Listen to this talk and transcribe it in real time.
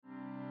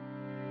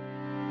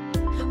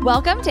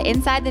Welcome to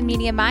Inside the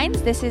Media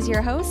Minds. This is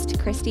your host,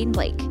 Christine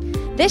Blake.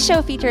 This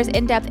show features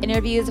in-depth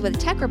interviews with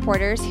tech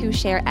reporters who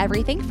share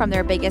everything from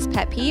their biggest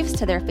pet peeves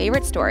to their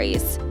favorite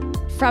stories.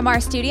 From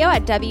our studio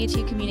at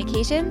W2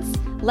 Communications,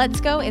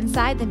 let's go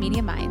inside the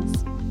media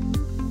minds.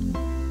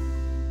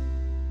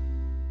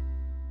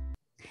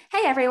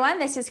 Hey everyone,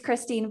 this is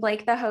Christine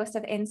Blake, the host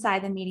of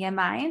Inside the Media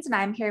Minds, and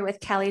I'm here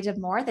with Kelly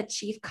DeMoore, the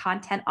Chief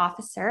Content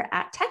Officer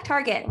at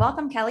TechTarget.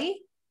 Welcome,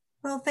 Kelly.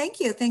 Well, thank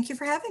you. Thank you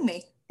for having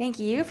me. Thank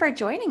you for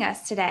joining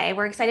us today.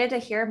 We're excited to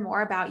hear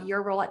more about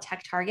your role at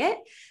TechTarget.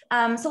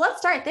 So let's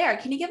start there.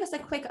 Can you give us a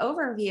quick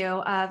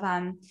overview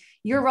of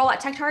your role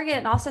at TechTarget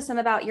and also some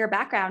about your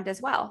background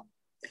as well?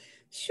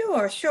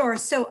 Sure.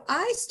 So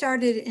I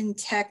started in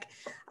tech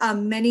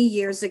many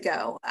years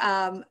ago,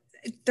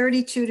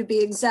 32 to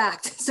be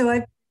exact. So I've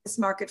been in this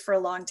market for a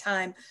long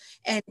time.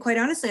 And quite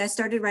honestly, I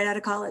started right out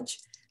of college.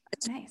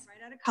 Nice.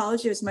 Right out of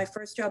college. It was my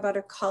first job out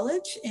of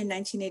college in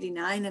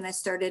 1989. And I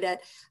started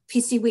at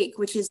PC Week,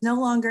 which is no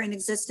longer in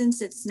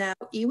existence. It's now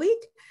eWeek.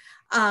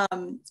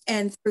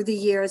 And through the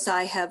years,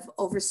 I've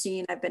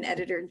been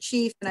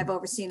editor-in-chief, and I've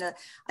overseen a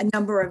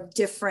number of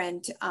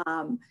different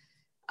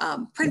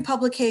print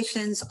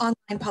publications,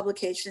 online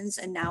publications,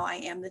 and now I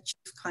am the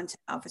Chief Content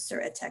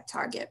Officer at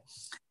TechTarget.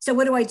 So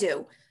what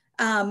do?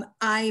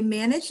 I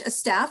manage a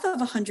staff of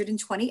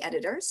 120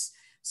 editors.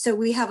 So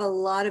we have a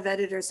lot of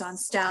editors on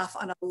staff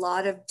on a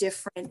lot of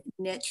different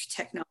niche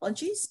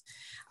technologies.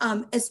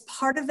 As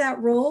part of that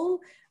role,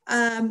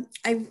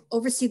 I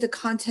oversee the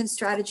content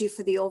strategy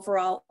for the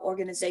overall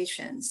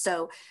organization.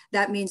 So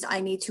that means I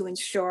need to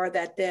ensure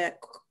that the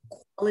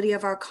quality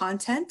of our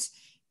content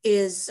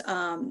is,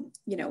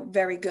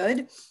 very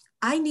good.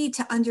 I need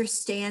to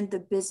understand the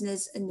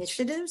business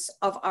initiatives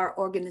of our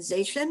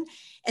organization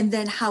and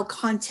then how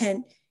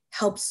content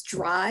helps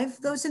drive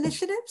those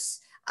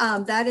initiatives.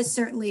 That is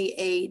certainly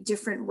a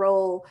different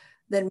role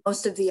than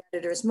most of the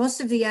editors. Most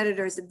of the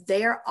editors,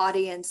 their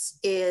audience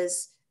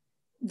is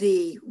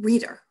the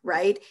reader,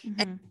 right?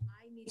 Mm-hmm. And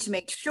I need to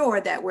make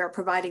sure that we're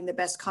providing the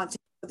best content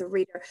for the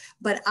reader,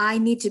 but I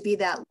need to be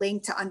that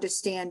link to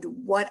understand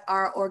what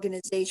our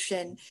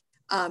organization,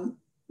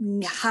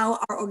 how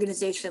our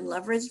organization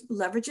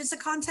leverages the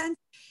content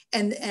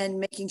and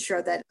making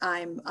sure that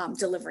I'm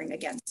delivering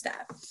against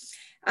that.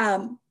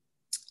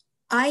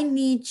 I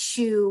need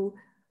to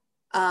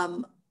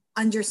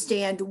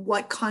understand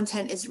what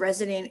content is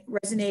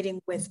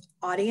resonating with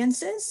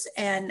audiences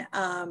and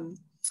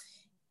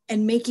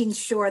making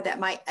sure that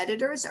my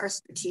editors are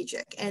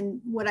strategic.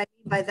 And what I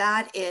mean by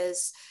that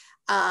is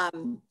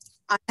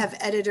I have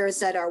editors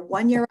that are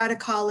 1 year out of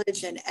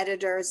college and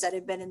editors that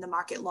have been in the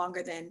market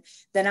longer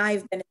than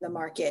I've been in the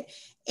market.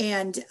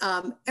 And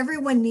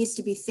everyone needs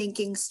to be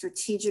thinking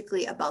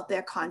strategically about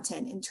their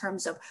content in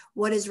terms of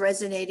what is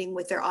resonating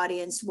with their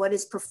audience, what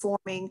is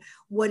performing,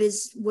 what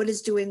is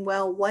doing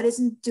well, what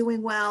isn't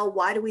doing well,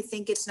 why do we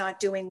think it's not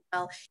doing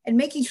well, and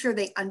making sure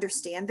they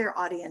understand their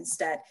audience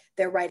that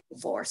they're writing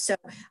for. So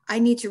I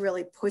need to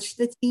really push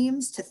the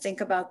teams to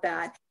think about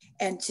that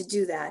and to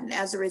do that. And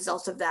as a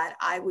result of that,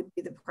 I would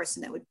be the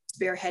person that would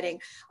be spearheading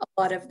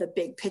a lot of the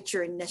big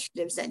picture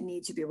initiatives that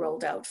need to be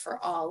rolled out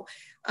for all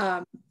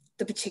the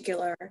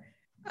particular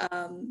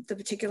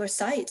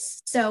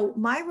sites. So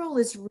my role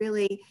is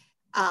really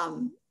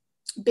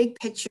big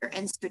picture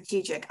and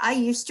strategic. I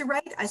used to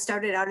write. I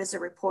started out as a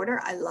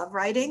reporter. I love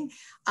writing.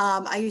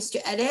 I used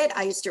to edit.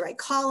 I used to write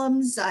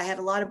columns. I had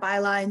a lot of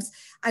bylines.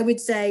 I would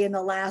say in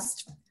the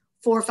last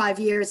 4 or 5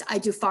 years, I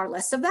do far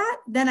less of that.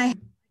 Then I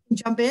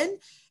jump in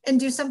and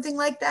do something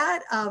like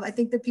that. I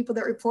think the people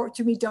that report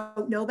to me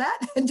don't know that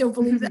and don't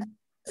believe that.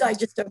 So I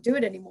just don't do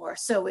it anymore.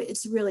 So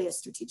it's really a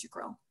strategic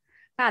role.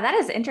 Wow, that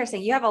is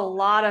interesting. You have a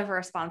lot of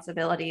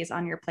responsibilities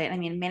on your plate. I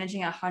mean,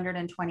 managing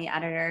 120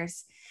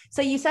 editors.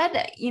 So you said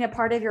that,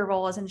 part of your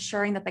role is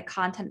ensuring that the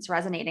content's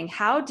resonating.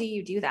 How do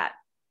you do that?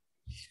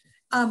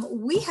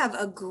 We have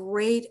a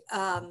great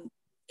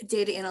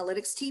data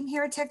analytics team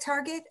here at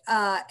TechTarget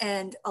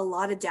and a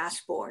lot of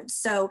dashboards.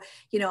 So,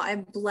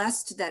 I'm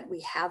blessed that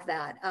we have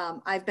that.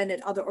 I've been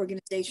at other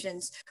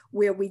organizations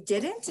where we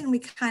didn't, and we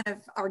kind of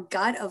our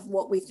gut of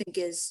what we think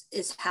is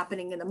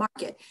happening in the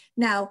market.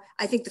 Now,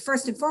 I think the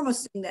first and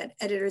foremost thing that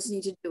editors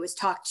need to do is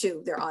talk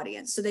to their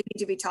audience. So they need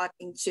to be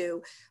talking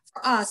to,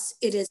 for us,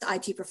 it is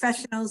IT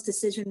professionals,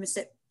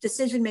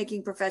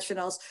 decision-making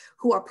professionals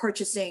who are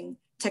purchasing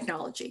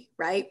technology,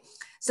 right?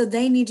 So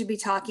they need to be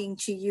talking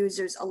to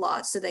users a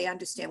lot so they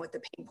understand what the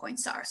pain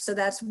points are. So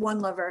that's one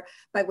lever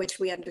by which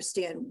we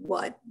understand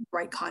what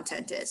right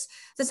content is.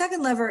 The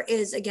second lever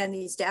is, again,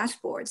 these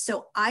dashboards.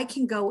 So I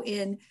can go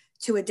in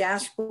to a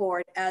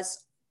dashboard,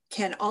 as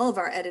can all of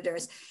our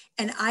editors,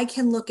 and I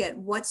can look at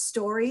what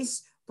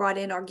stories brought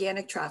in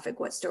organic traffic,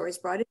 what stories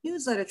brought in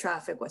newsletter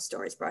traffic, what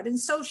stories brought in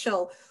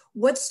social,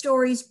 what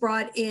stories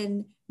brought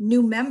in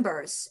new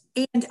members,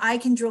 and I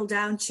can drill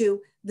down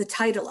to the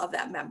title of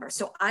that member.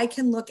 So I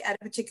can look at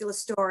a particular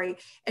story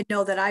and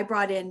know that I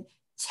brought in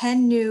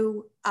 10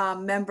 new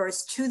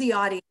members to the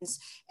audience,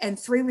 and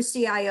 3 were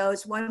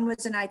CIOs, 1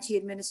 was an IT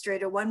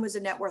administrator, 1 was a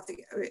network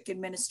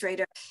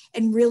administrator,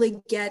 and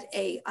really get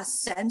a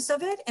sense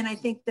of it. And I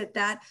think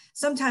that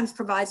sometimes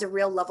provides a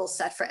real level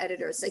set for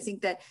editors. I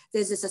think that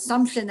there's this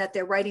assumption that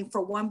they're writing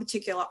for one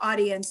particular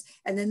audience,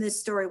 and then this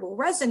story will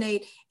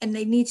resonate, and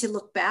they need to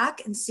look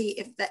back and see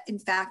if that, in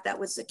fact, that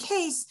was the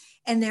case.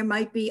 And there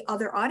might be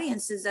other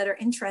audiences that are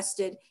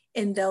interested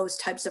in those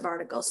types of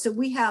articles. So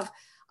we have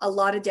a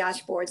lot of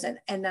dashboards,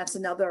 and that's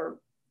another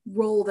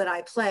role that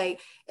I play,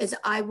 is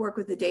I work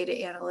with the data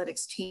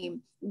analytics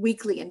team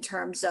weekly in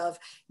terms of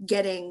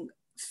getting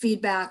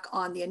feedback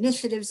on the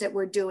initiatives that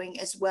we're doing,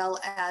 as well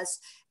as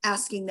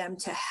asking them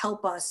to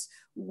help us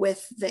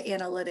with the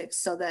analytics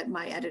so that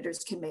my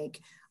editors can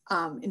make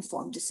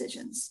informed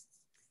decisions.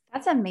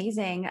 That's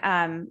amazing.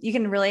 You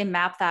can really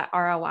map that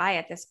ROI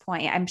at this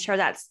point. I'm sure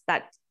that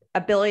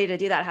ability to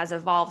do that has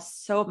evolved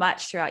so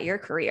much throughout your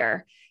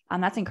career.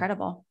 That's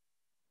incredible.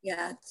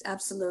 Yeah,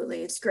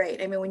 absolutely. It's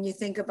great. I mean, when you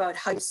think about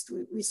how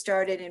we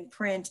started in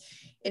print,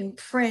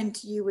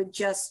 you would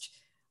just,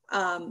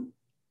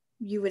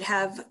 you would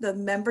have the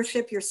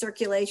membership, your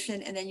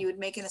circulation, and then you would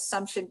make an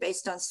assumption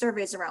based on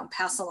surveys around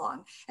pass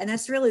along. And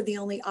that's really the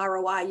only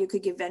ROI you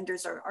could give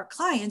vendors or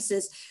clients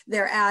is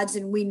their ads.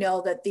 And we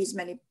know that this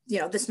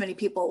many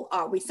people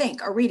we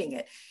think are reading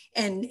it.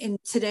 And in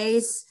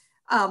today's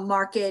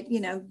market,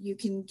 you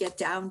can get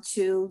down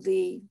to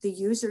the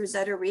users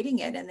that are reading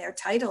it and their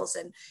titles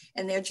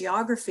and their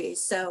geography.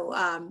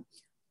 So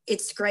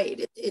it's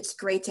great. It's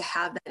great to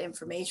have that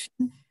information.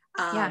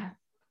 Yeah.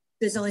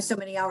 There's only so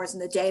many hours in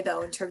the day,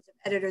 though, in terms of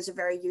editors are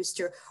very used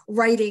to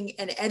writing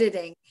and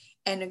editing,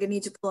 and they're going to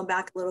need to pull them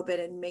back a little bit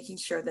and making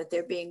sure that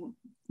they're being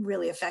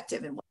really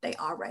effective in what they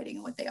are writing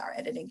and what they are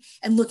editing,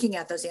 and looking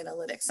at those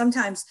analytics.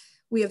 Sometimes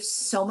we have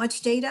so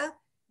much data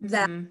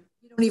that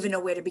you don't even know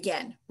where to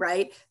begin,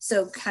 right?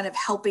 So kind of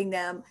helping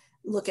them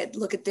look at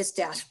this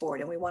dashboard,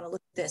 and we want to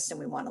look at this and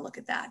we want to look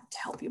at that to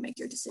help you make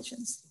your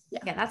decisions.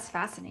 Yeah, that's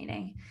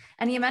fascinating.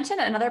 And you mentioned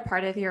another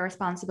part of your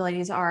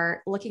responsibilities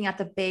are looking at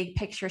the big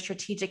picture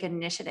strategic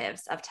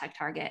initiatives of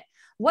TechTarget.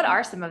 What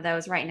are some of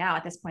those right now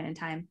at this point in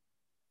time?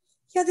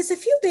 Yeah, there's a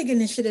few big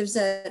initiatives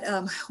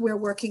that we're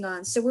working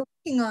on. So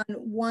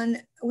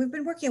we've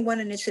been working on one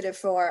initiative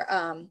for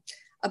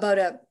about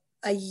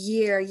a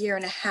year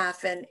and a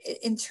half, and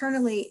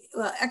externally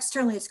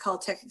it's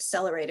called Tech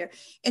Accelerator.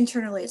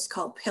 Internally it's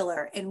called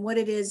Pillar. And what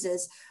it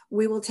is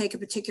we will take a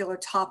particular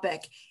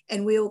topic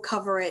and we will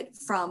cover it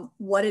from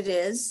what it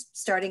is,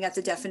 starting at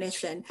the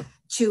definition,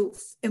 to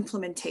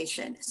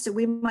implementation. So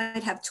we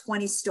might have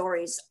 20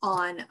 stories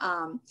on,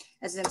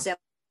 as an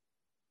example,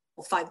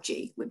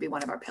 5G would be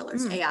one of our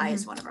pillars. AI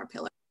is one of our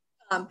pillars.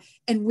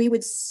 And we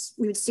would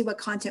see what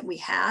content we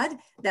had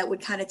that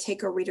would kind of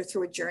take a reader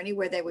through a journey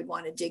where they would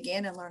want to dig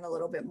in and learn a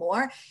little bit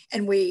more.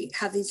 And we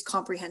have these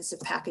comprehensive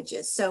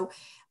packages. So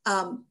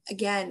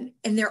again,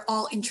 and they're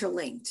all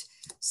interlinked.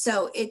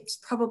 So it's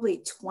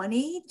probably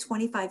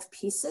 25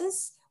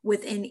 pieces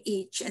within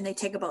each, and they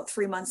take about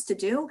 3 months to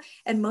do.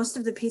 And most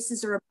of the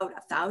pieces are about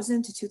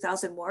 1,000 to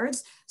 2,000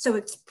 words. So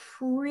it's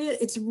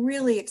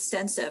really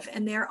extensive,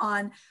 and they're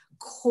on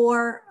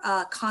core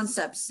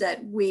concepts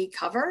that we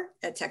cover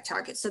at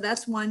TechTarget. So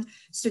that's one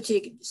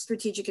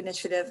strategic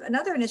initiative.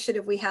 Another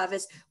initiative we have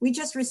is we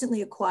just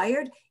recently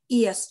acquired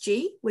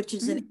ESG, which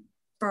is an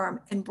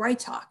firm, and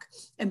BrightTalk.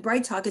 And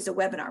BrightTalk is a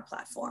webinar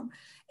platform.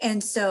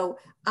 And so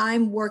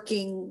I'm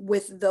working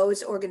with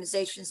those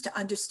organizations to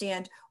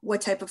understand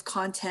what type of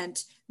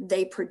content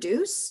they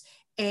produce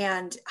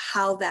and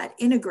how that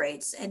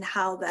integrates and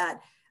how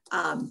that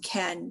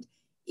can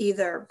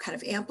either kind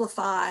of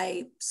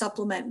amplify,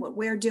 supplement what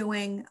we're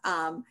doing,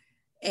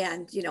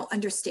 and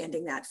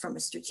understanding that from a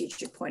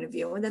strategic point of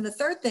view. And then the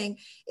third thing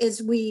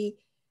is we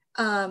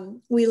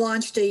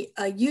launched a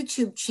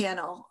YouTube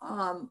channel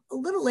a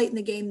little late in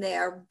the game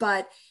there,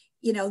 but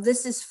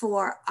this is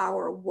for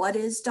our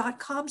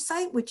whatis.com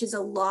site, which is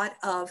a lot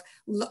of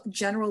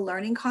general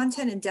learning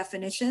content and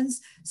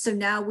definitions. So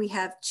now we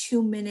have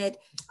 2-minute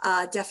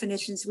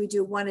definitions. We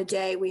do one a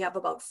day. We have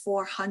about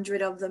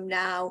 400 of them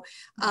now.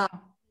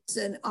 It's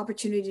an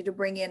opportunity to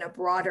bring in a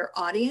broader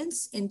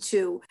audience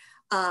into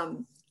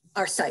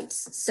our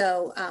sites.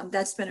 So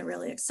that's been a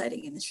really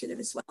exciting initiative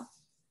as well.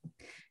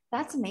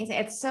 That's amazing.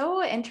 It's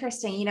so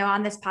interesting.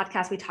 On this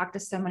podcast, we talk to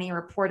so many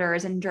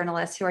reporters and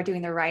journalists who are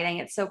doing the writing.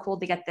 It's so cool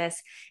to get this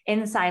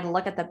inside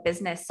look at the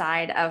business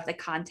side of the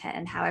content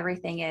and how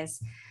everything is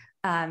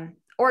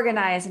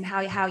organized and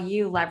how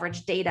you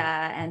leverage data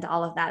and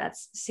all of that.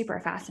 That's super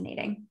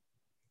fascinating.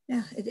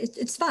 Yeah,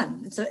 it's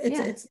fun.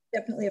 It's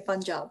definitely a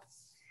fun job.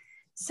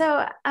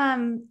 So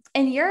in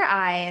your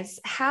eyes,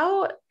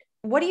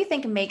 what do you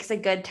think makes a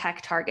good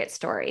TechTarget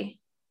story?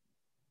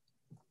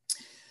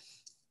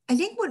 I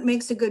think what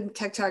makes a good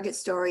TechTarget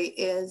story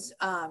is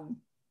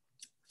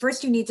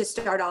first you need to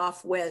start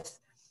off with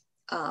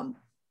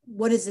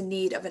what is the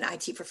need of an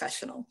IT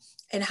professional,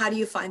 and how do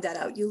you find that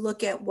out? You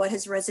look at what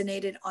has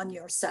resonated on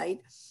your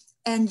site,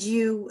 and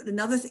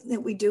another thing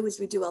that we do is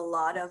we do a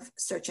lot of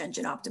search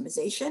engine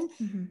optimization.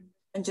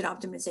 engine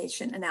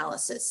optimization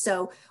analysis.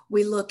 So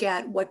we look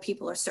at what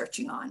people are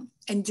searching on,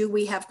 and do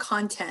we have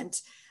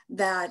content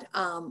that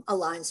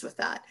aligns with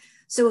that.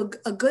 So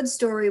a good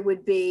story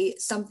would be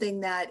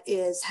something that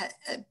is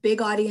a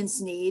big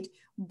audience need.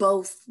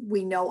 Both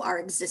we know our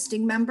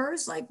existing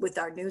members, like with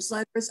our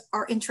newsletters,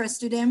 are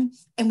interested in,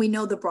 and we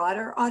know the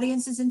broader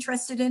audience is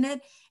interested in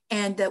it,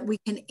 and that we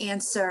can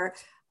answer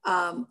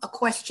a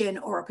question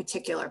or a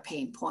particular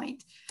pain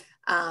point.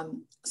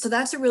 So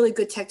that's a really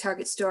good tech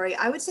target story.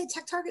 I would say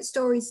tech target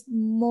stories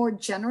more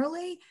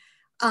generally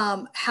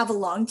have a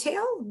long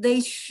tail.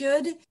 They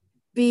should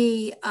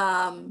be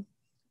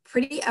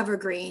pretty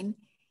evergreen,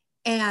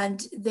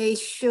 and they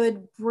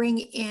should bring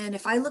in,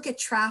 if I look at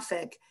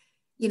traffic,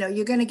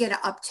 you're going to get an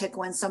uptick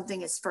when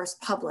something is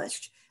first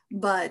published,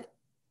 but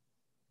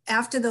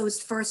after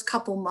those first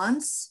couple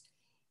months,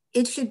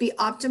 it should be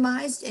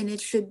optimized, and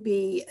it should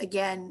be,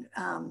 again,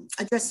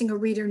 addressing a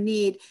reader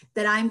need,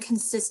 that I'm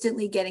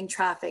consistently getting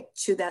traffic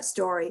to that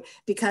story,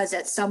 because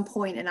at some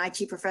point an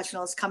IT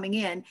professional is coming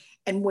in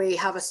and we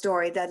have a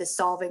story that is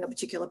solving a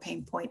particular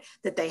pain point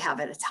that they have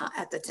at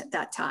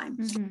that time.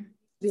 Mm-hmm.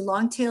 Be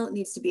long tail, it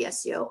needs to be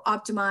SEO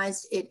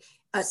optimized.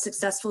 A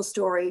successful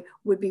story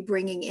would be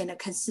bringing in a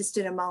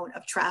consistent amount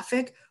of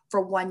traffic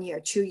for 1 year,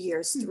 2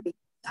 years, 3 years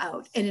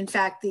out. And in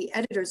fact, the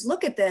editors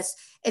look at this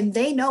and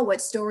they know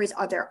what stories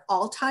are their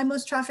all-time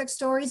most traffic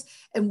stories,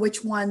 and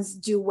which ones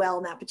do well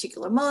in that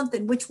particular month,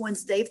 and which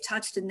ones they've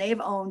touched and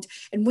they've owned,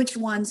 and which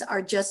ones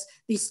are just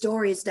these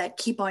stories that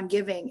keep on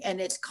giving,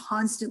 and it's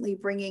constantly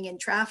bringing in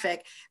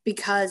traffic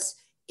because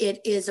it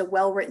is a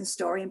well-written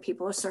story and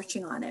people are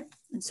searching on it.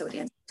 And so it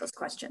answers those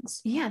questions.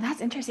 Yeah,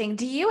 that's interesting.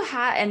 Do you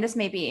have, and this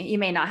may be, you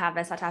may not have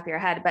this on top of your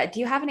head, but do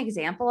you have an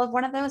example of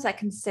one of those that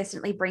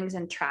consistently brings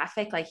in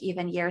traffic, like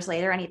even years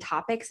later? Any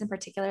topics in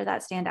particular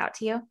that stand out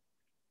to you?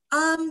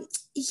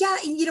 Yeah,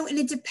 and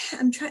it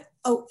depends.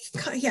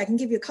 I can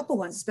give you a couple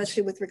ones,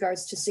 especially with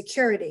regards to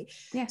security.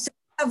 Yeah. So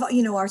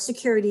we have, our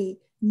security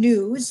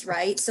news,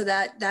 right? So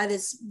that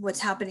is what's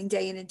happening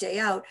day in and day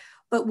out.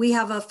 But we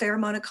have a fair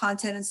amount of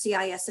content on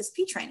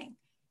CISSP training.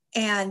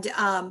 And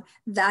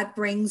that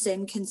brings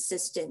in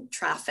consistent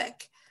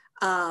traffic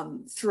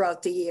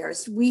throughout the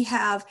years. We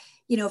have,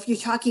 if you're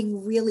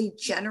talking really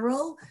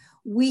general,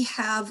 we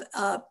have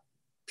a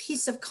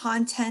piece of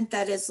content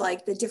that is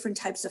like the different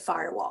types of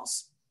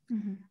firewalls.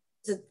 Mm-hmm.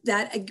 So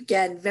that,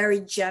 again,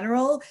 very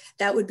general,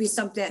 that would be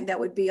something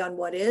that would be on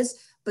What Is,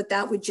 but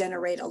that would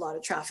generate a lot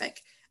of traffic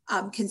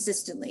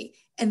consistently.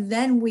 And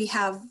then we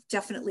have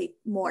definitely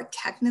more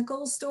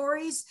technical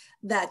stories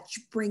that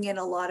bring in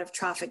a lot of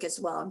traffic as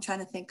well. I'm trying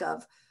to think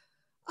of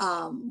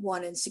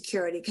one in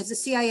security, because the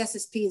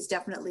CISSP is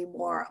definitely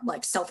more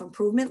like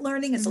self-improvement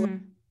learning. It's a little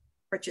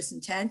purchase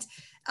intent.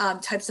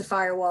 Types of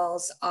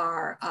firewalls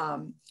are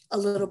a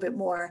little bit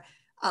more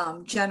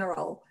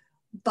general,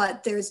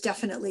 but there's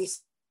definitely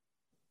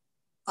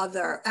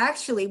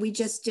actually, we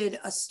just did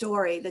a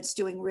story that's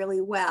doing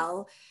really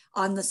well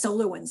on the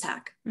SolarWinds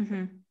hack.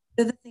 Mm-hmm.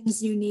 The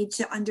things you need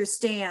to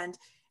understand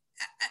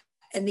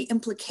and the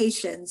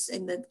implications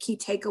and the key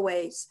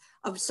takeaways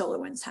of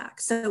SolarWinds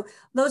hack. So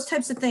those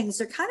types of things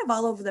are kind of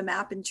all over the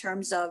map in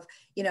terms of,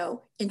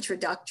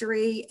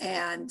 introductory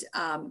and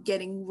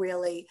getting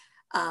really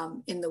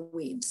in the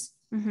weeds.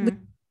 Mm-hmm.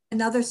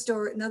 Another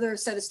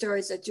set of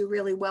stories that do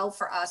really well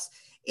for us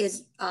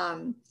is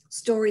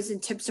stories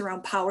and tips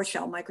around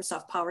PowerShell,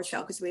 Microsoft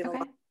PowerShell, because we have a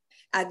lot of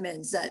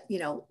admins that,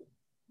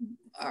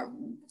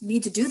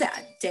 need to do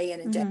that day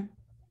in and day.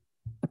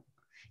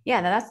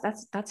 Yeah,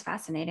 that's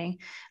fascinating.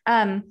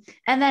 And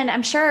then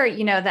I'm sure,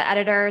 the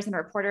editors and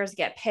reporters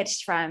get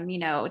pitched from,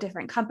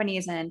 different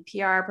companies and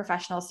PR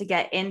professionals to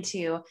get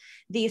into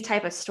these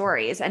type of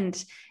stories.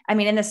 And I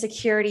mean, in the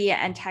security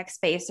and tech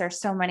space, there's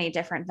so many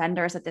different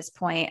vendors at this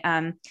point.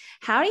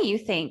 How do you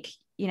think,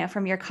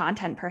 from your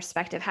content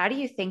perspective, how do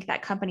you think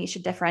that companies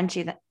should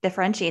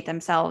differentiate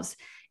themselves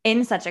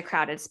in such a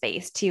crowded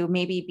space to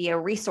maybe be a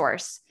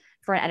resource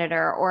for an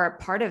editor or a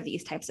part of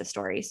these types of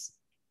stories?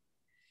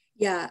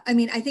 Yeah, I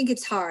mean, I think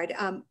it's hard.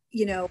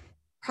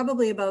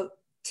 Probably about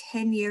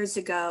 10 years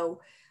ago,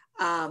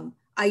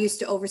 I used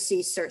to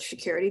oversee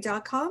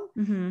searchsecurity.com.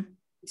 Mm-hmm.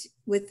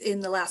 Within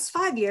the last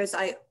 5 years,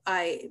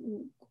 I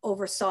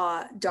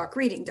oversaw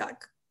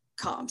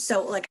darkreading.com.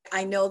 So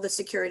I know the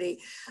security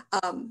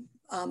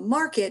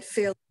market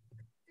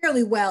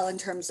fairly well in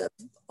terms of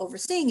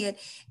overseeing it.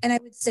 And I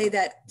would say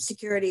that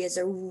security is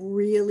a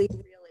really,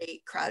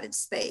 really crowded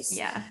space.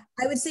 Yeah.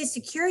 I would say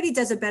security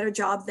does a better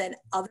job than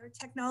other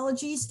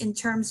technologies in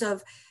terms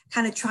of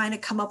kind of trying to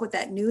come up with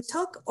that news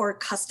hook or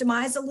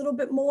customize a little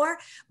bit more.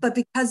 But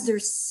because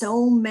there's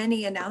so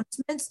many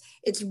announcements,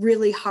 it's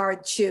really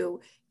hard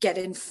to get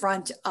in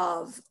front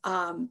of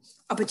a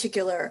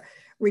particular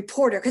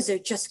reporter because they're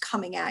just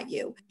coming at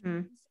you.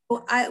 Mm-hmm.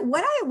 What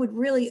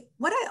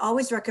I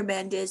always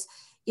recommend is,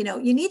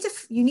 you need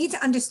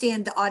to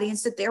understand the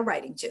audience that they're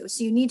writing to.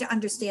 So you need to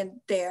understand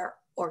their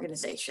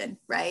organization,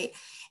 right?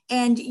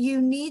 And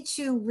you need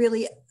to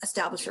really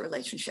establish a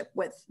relationship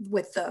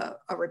with a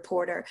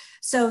reporter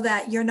so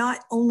that you're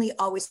not only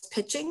always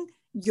pitching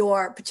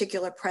your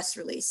particular press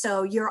release.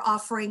 So you're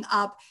offering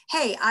up,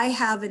 hey, I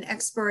have an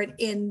expert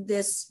in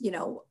this,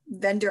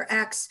 vendor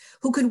X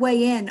who could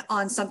weigh in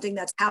on something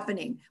that's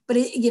happening, but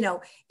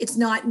it's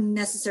not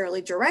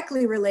necessarily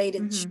directly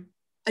related to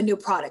a new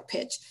product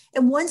pitch.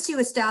 And once you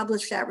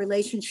establish that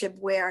relationship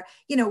where,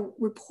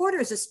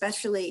 reporters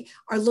especially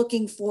are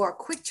looking for a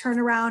quick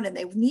turnaround and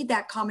they need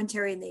that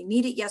commentary and they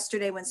need it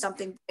yesterday when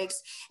something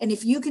breaks. And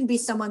if you can be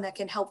someone that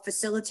can help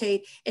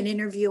facilitate an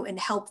interview and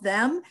help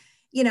them,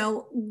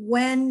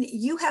 when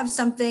you have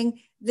something,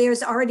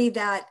 there's already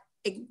that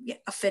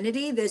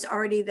affinity, there's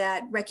already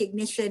that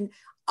recognition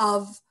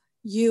of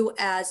you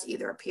as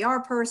either a PR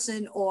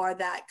person or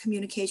that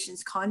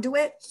communications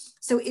conduit.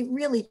 So it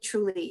really,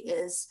 truly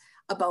is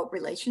about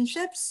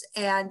relationships.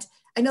 And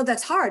I know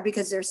that's hard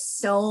because there's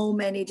so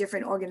many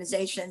different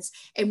organizations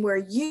and where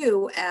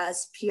you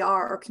as PR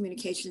or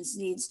communications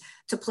needs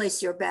to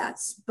place your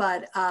bets.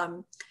 But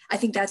I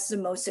think that's the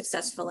most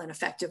successful and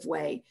effective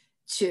way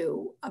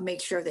to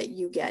make sure that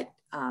you get,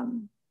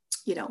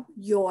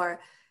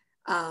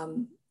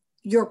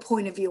 your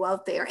point of view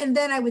out there. And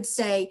then I would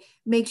say,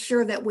 make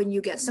sure that when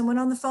you get someone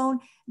on the phone,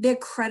 they're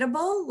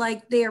credible,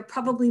 like they're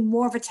probably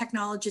more of a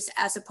technologist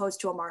as opposed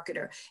to a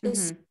marketer.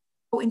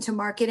 Into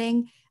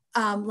marketing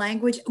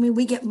language. I mean,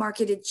 we get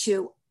marketed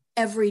to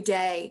every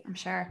day. I'm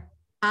sure.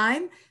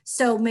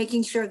 So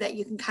making sure that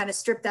you can kind of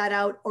strip that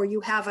out, or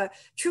you have a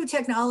true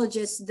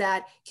technologist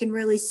that can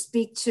really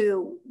speak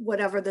to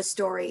whatever the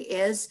story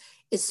is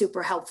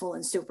super helpful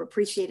and super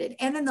appreciated.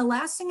 And then the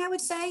last thing I would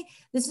say,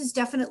 this is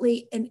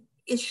definitely an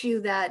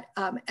issue that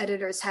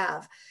editors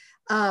have.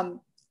 And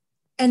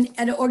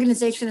an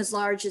organization as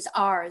large as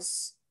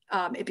ours,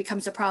 it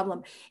becomes a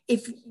problem.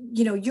 If,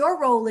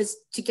 your role is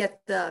to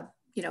get the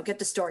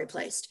story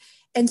placed.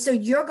 And so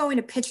you're going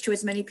to pitch to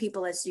as many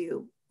people as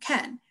you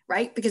can,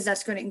 right? Because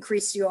that's going to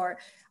increase your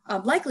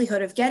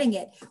likelihood of getting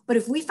it. But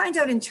if we find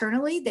out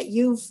internally that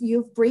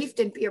you've briefed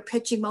and you're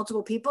pitching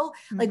multiple people,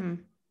 like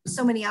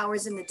so many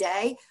hours in the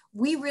day,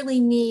 we really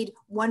need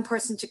one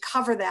person to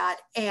cover that.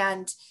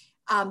 And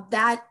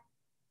that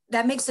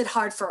makes it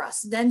hard for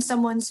us. Then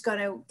someone's going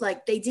to,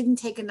 they didn't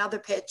take another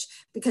pitch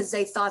because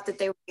they thought that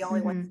they were the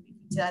only one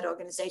to that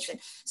organization.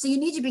 So you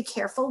need to be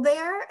careful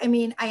there. I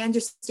mean, I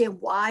understand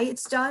why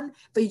it's done,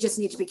 but you just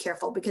need to be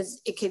careful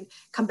because it can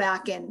come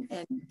back and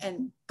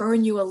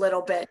burn you a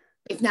little bit.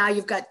 If now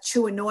you've got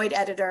two annoyed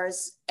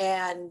editors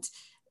and,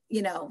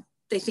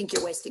 they think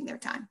you're wasting their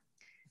time.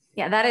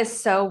 Yeah, that is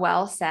so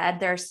well said.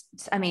 There's,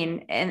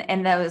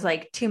 in those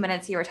 2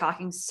 minutes you were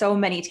talking, so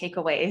many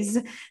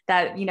takeaways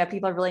that,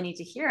 people really need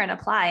to hear and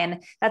apply.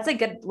 And that's a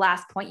good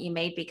last point you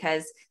made,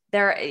 because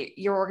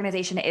your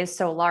organization is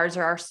so large.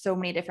 There are so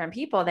many different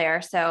people there.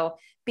 So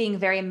being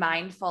very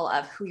mindful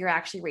of who you're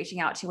actually reaching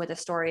out to with a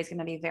story is going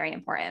to be very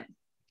important.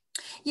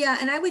 Yeah.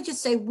 And I would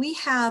just say we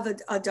have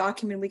a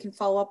document we can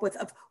follow up with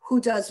of who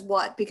does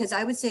what, because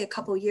I would say a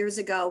couple of years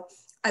ago,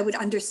 I would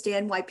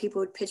understand why people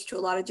would pitch to a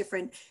lot of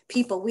different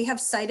people. We have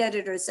site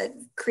editors that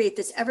create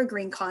this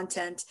evergreen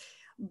content,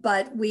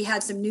 but we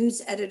had some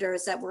news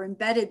editors that were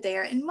embedded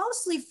there. And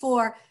most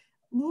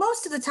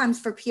of the times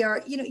for PR,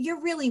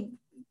 you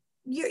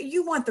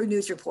want the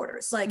news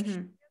reporters,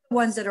 the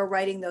ones that are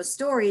writing those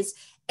stories.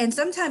 And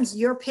sometimes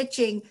you're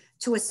pitching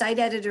to a site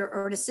editor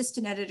or an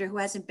assistant editor who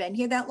hasn't been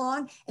here that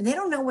long, and they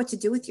don't know what to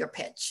do with your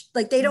pitch.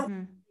 They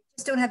don't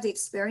have the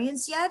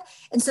experience yet.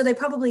 And so they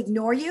probably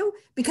ignore you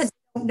because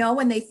know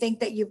when they think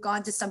that you've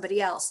gone to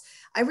somebody else.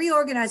 I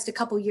reorganized a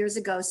couple years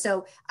ago.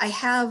 So I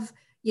have,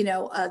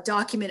 a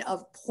document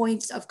of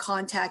points of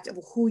contact of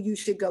who you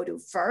should go to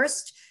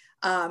first.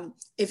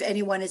 If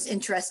anyone is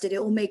interested,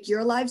 it will make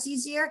your lives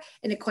easier.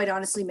 And it quite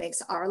honestly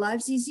makes our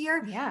lives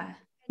easier. Yeah.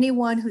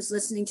 Anyone who's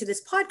listening to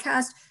this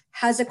podcast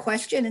has a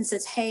question and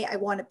says, hey, I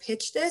want to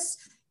pitch this,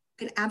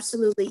 you can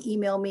absolutely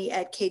email me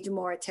at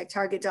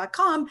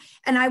kdemore@techtarget.com,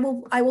 and I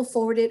will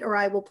forward it, or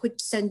I will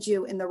send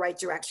you in the right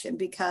direction,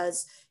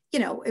 because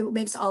it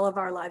makes all of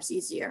our lives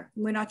easier.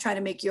 We're not trying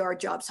to make your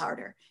jobs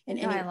harder.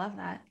 I love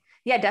that.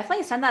 Yeah,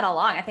 definitely send that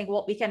along. I think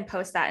we can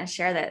post that and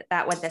share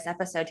that with this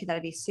episode too.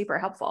 That'd be super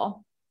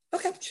helpful.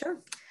 Okay,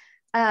 sure.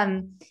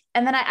 And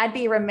then I'd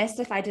be remiss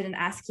if I didn't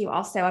ask you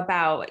also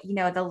about,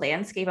 the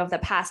landscape of the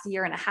past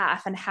year and a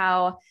half, and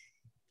how,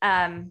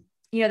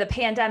 the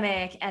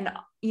pandemic and,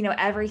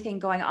 everything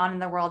going on in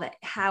the world,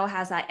 how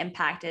has that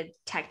impacted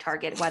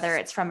TechTarget, whether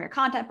it's from your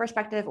content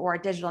perspective or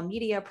a digital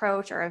media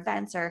approach or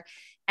events or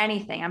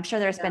anything? I'm sure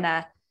there's been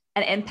an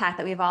impact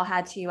that we've all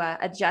had to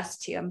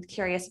adjust to. I'm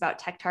curious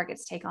about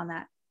TechTarget's take on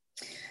that.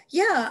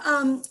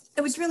 Yeah,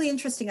 it was really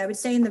interesting. I would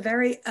say in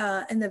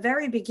the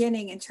very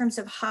beginning, in terms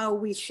of how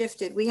we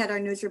shifted, we had our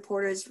news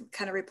reporters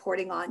kind of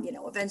reporting on,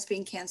 events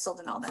being canceled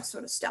and all that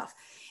sort of stuff.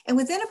 And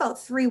within about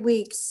 3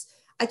 weeks,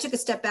 I took a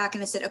step back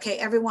and I said, okay,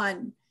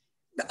 everyone,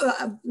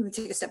 let me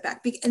take a step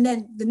back. And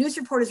then the news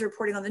reporters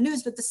reporting on the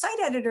news, but the site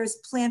editors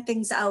plan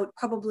things out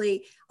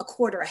probably a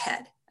quarter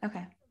ahead.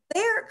 Okay.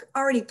 they're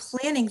already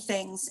planning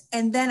things.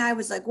 And then I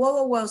was like,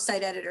 whoa,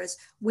 site editors,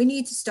 we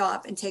need to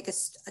stop and take a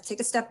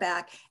step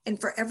back. And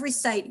for every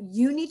site,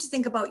 you need to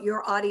think about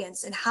your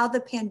audience and how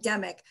the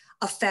pandemic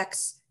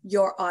affects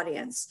your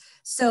audience.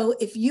 So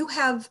if you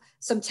have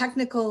some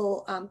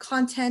technical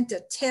content,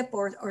 a tip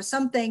or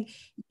something,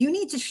 you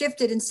need to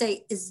shift it and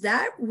say, is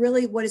that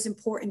really what is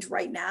important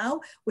right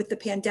now with the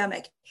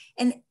pandemic?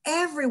 And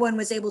everyone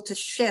was able to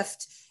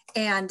shift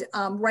and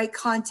write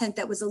content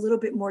that was a little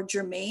bit more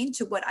germane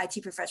to what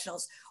IT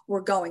professionals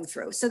were going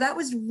through. So that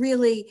was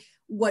really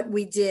what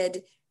we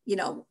did,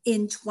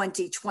 in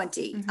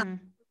 2020. Mm-hmm.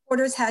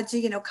 Reporters had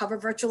to, cover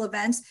virtual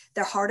events.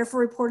 They're harder for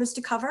reporters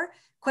to cover,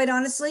 quite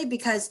honestly,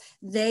 because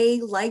they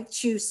like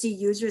to see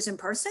users in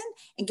person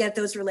and get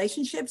those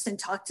relationships and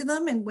talk to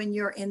them. And when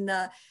you're in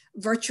the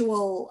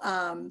virtual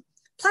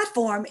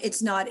platform,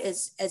 it's not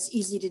as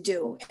easy to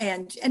do.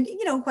 And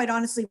quite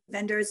honestly,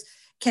 vendors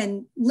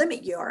can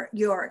limit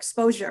your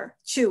exposure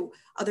to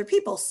other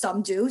people.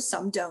 Some do,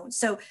 some don't.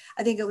 So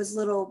I think it was a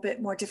little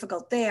bit more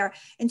difficult there.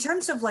 In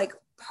terms of like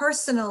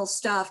personal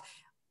stuff,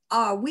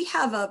 we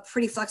have a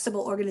pretty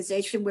flexible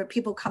organization where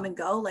people come and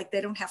go, like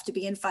they don't have to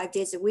be in 5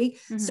 days a week.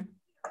 Mm-hmm. So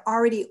we're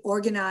already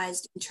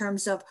organized in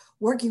terms of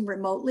working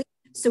remotely.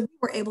 So we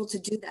were able to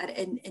do that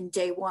in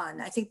day one.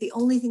 I think the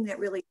only thing that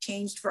really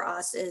changed for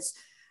us is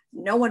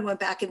no one went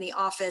back in the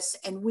office,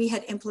 and we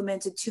had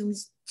implemented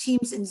Teams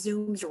and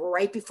Zooms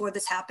right before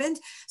this happened.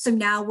 So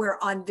now we're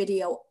on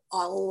video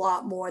a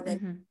lot more than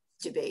mm-hmm.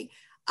 to be.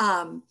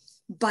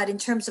 But in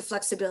terms of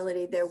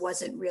flexibility, there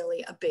wasn't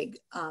really a big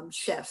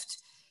shift.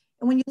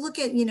 And when you look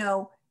at,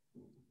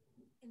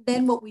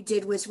 then what we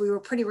did was we were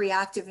pretty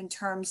reactive in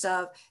terms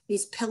of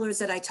these pillars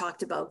that I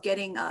talked about,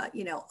 getting, a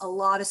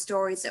lot of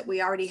stories that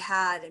we already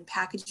had and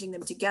packaging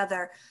them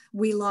together.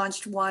 We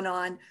launched one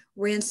on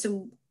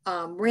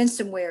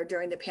ransomware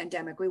during the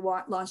pandemic. We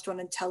launched one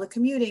on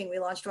telecommuting. We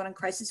launched one on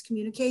crisis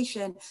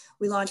communication.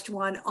 We launched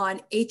one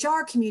on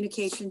HR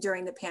communication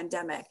during the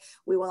pandemic.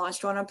 We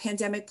launched one on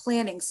pandemic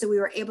planning. So we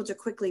were able to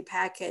quickly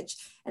package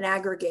and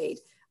aggregate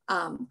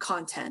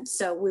content.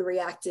 So we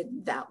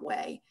reacted that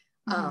way.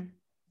 Mm-hmm.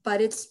 But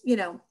it's,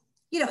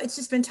 it's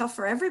just been tough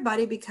for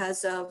everybody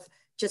because of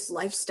just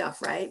life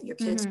stuff, right? Your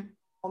kids mm-hmm.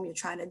 home, you're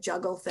trying to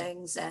juggle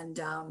things. And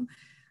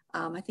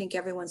I think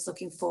everyone's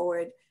looking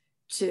forward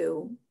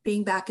to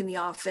being back in the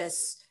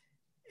office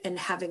and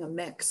having a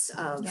mix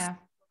of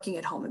working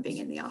at home and being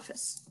in the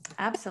office.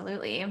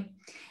 Absolutely.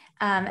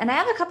 And I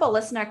have a couple of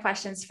listener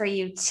questions for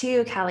you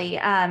too, Kelly.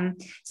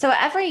 So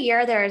every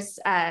year there's,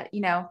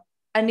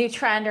 a new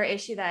trend or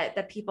issue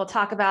that people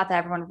talk about, that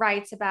everyone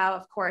writes about.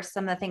 Of course,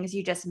 some of the things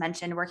you just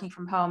mentioned, working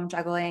from home,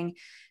 juggling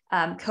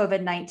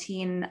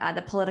COVID-19,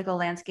 the political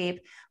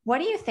landscape. What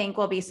do you think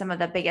will be some of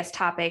the biggest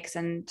topics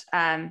and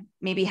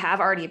maybe have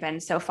already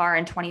been so far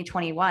in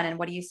 2021? And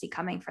what do you see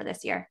coming for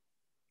this year?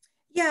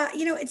 Yeah,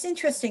 it's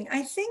interesting.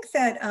 I think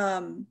that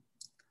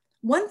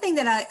one thing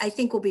that I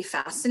think will be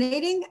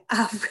fascinating,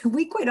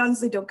 we quite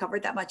honestly don't cover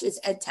it that much, is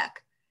ed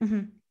tech.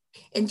 Mm-hmm.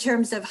 In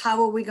terms of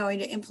how are we going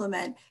to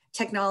implement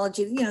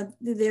technology.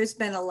 There's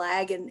been a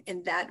lag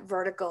in that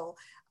vertical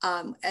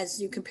as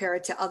you compare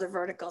it to other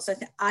verticals.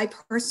 I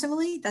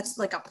personally, that's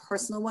like a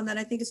personal one that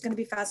I think is going to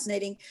be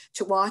fascinating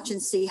to watch and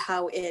see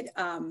how it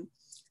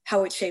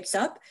shapes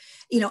up.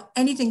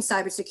 Anything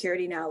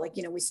cybersecurity now, like,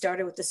 we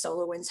started with the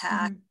SolarWinds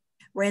hack,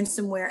 mm-hmm.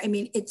 ransomware. I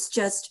mean, it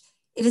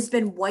has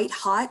been white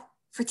hot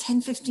for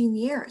 10, 15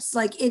 years.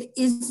 Like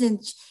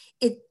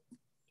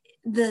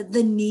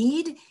the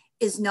need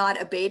is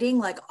not abating.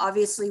 Like,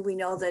 obviously we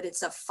know that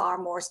it's a far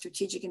more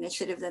strategic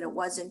initiative than it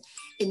was in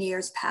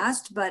years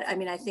past. But I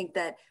mean, I think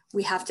that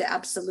we have to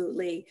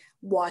absolutely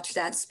watch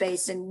that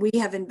space. And we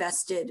have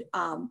invested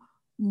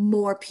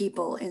more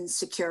people in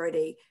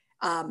security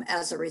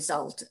as a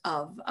result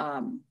of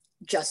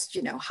just,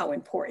 how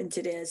important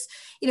it is.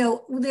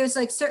 There's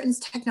like certain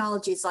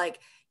technologies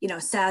like,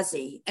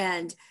 SASE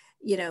and,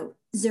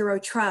 zero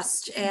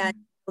trust and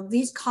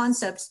these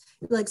concepts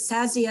like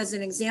SASE as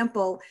an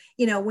example,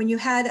 when you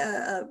had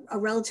a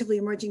relatively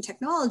emerging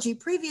technology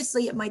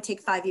previously, it might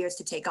take 5 years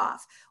to take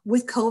off.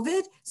 With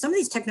COVID, some of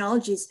these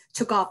technologies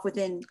took off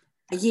within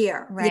a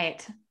year.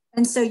 Right.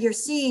 And so you're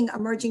seeing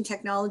emerging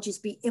technologies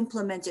be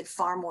implemented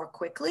far more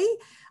quickly.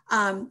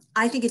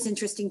 I think it's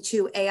interesting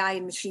too, AI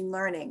and machine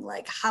learning,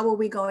 like how are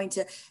we going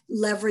to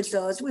leverage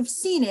those? We've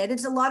seen it.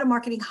 It's a lot of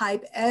marketing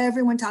hype.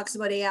 Everyone talks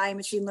about AI and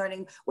machine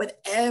learning with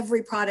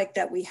every product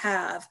that we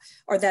have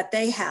or that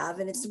they have.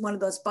 And it's one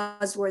of those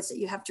buzzwords that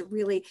you have to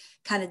really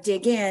kind of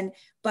dig in.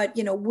 But,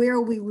 where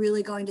are we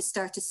really going to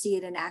start to see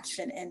it in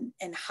action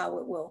and how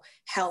it will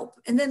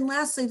help? And then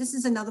lastly, this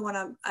is another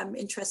one I'm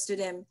interested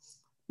in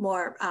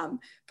more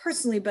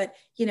personally, but,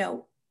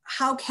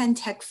 how can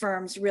tech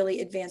firms really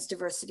advance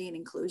diversity and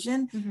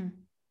inclusion? Mm-hmm.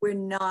 We're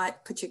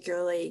not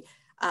particularly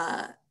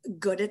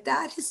good at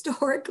that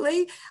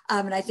historically.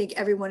 And I think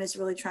everyone is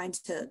really trying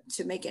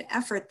to make an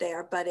effort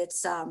there, but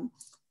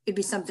it'd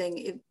be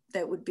something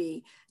that would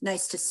be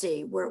nice to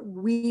see where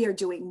we are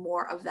doing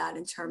more of that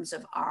in terms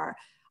of our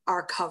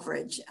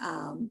coverage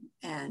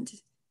and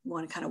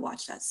want to kind of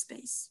watch that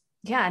space.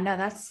 Yeah,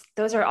 no,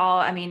 those are all,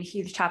 I mean,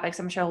 huge topics.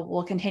 I'm sure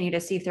we'll continue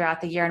to see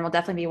throughout the year, and we'll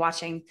definitely be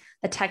watching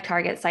the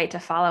TechTarget site to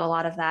follow a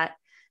lot of that.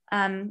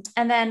 And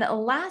then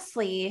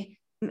lastly,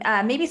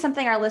 maybe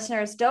something our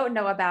listeners don't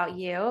know about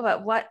you,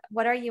 but what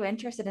are you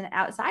interested in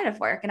outside of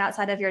work and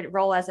outside of your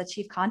role as a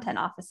chief content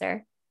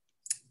officer?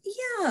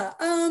 Yeah,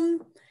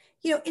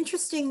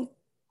 interesting.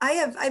 I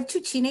have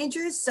two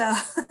teenagers, so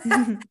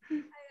I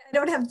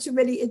don't have too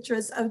many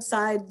interests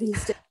outside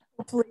these days.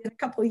 Hopefully in a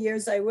couple of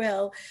years I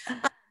will.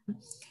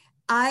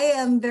 I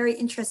am very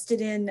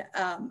interested in,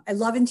 I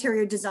love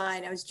interior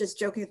design. I was just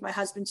joking with my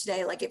husband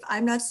today, like if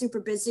I'm not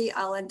super busy,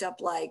 I'll end up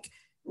like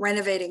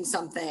renovating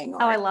something. Oh,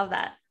 I love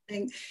that.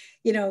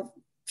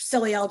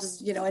 Silly, I'll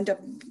just, end up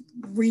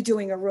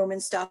redoing a room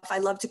and stuff. I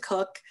love to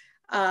cook.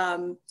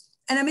 And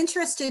I'm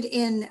interested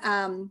in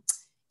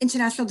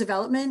international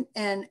development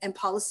and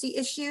policy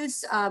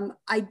issues.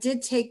 I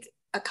did take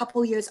a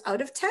couple years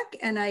out of tech,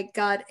 and I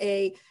got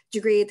a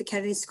degree at the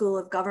Kennedy School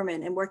of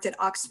Government and worked at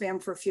Oxfam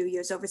for a few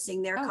years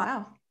overseeing their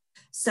wow.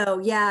 So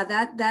yeah,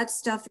 that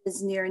stuff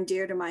is near and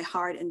dear to my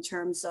heart in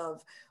terms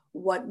of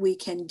what we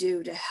can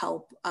do to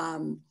help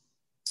and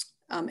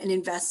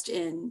invest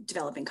in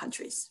developing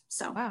countries.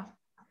 So wow.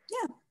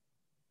 Yeah.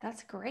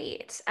 That's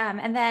great.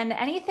 And then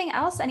anything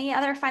else, any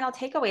other final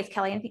takeaways,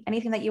 Kelly?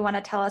 Anything that you want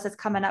to tell us is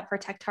coming up for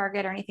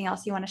TechTarget, or anything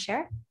else you want to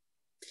share?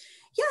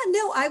 Yeah,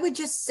 no, I would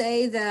just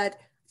say that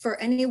for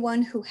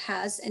anyone who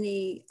has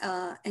any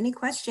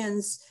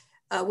questions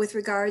with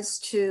regards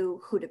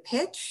to who to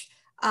pitch,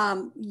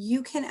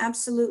 you can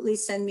absolutely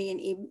send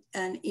me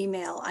an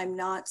email. I'm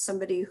not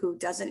somebody who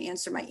doesn't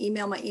answer my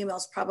email. My email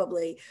is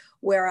probably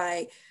where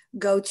I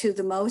go to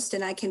the most,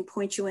 and I can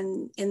point you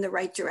in the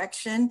right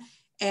direction.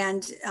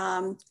 And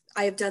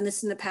I have done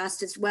this in the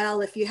past as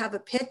well. If you have a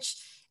pitch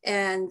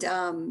and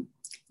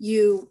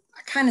you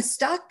are kind of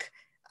stuck,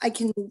 I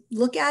can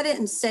look at it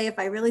and say if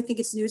I really think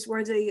it's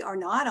newsworthy or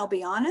not. I'll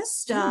be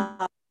honest.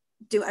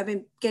 I've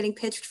been getting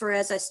pitched for,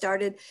 as I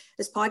started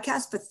this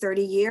podcast, for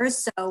 30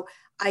 years. So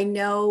I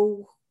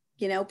know,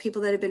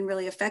 people that have been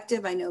really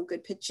effective. I know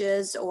good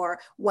pitches, or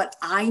what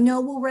I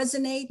know will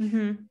resonate.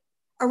 Mm-hmm.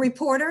 A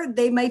reporter,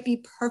 they might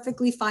be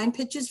perfectly fine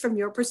pitches from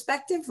your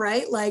perspective,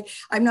 right? Like,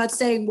 I'm not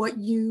saying what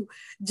you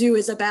do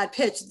is a bad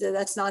pitch.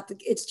 That's not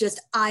it's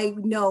just, I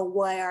know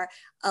where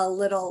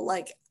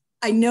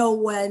I know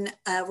when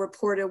a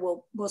reporter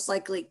will most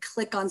likely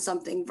click on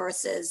something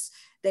versus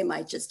they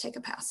might just take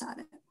a pass at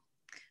it.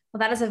 Well,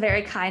 that is a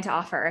very kind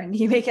offer, and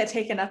you may get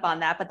taken up on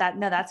that, but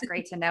that's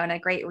great to know and a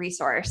great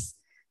resource.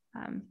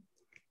 And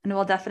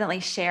we'll definitely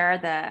share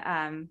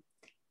the,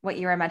 what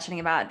you were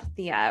mentioning about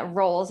the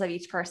roles of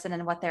each person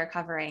and what they're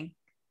covering.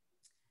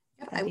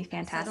 Yep, that'd be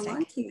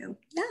fantastic. To you.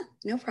 Yeah,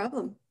 no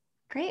problem.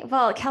 Great.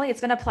 Well, Kelly,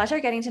 it's been a pleasure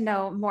getting to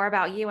know more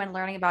about you and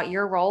learning about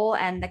your role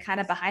and the kind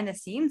of behind the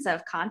scenes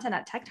of content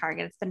at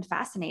TechTarget. It's been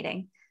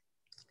fascinating.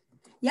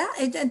 Yeah,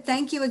 and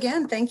thank you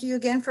again. Thank you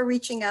again for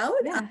reaching out.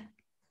 Yeah.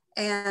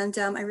 And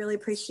I really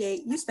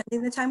appreciate you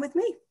spending the time with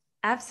me.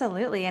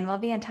 Absolutely. And we'll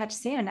be in touch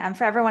soon.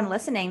 For everyone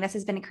listening, this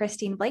has been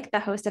Christine Blake, the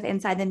host of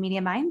Inside the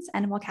Media Minds,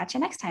 and we'll catch you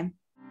next time.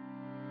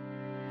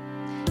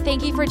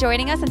 Thank you for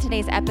joining us on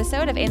today's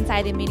episode of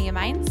Inside the Media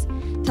Minds.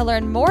 To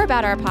learn more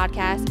about our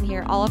podcast and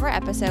hear all of our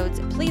episodes,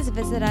 please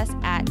visit us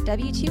at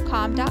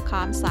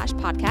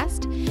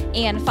w2com.com/podcast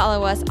and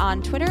follow us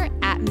on Twitter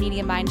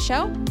 @Media Mind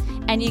Show.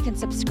 And you can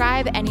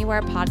subscribe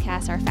anywhere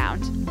podcasts are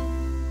found.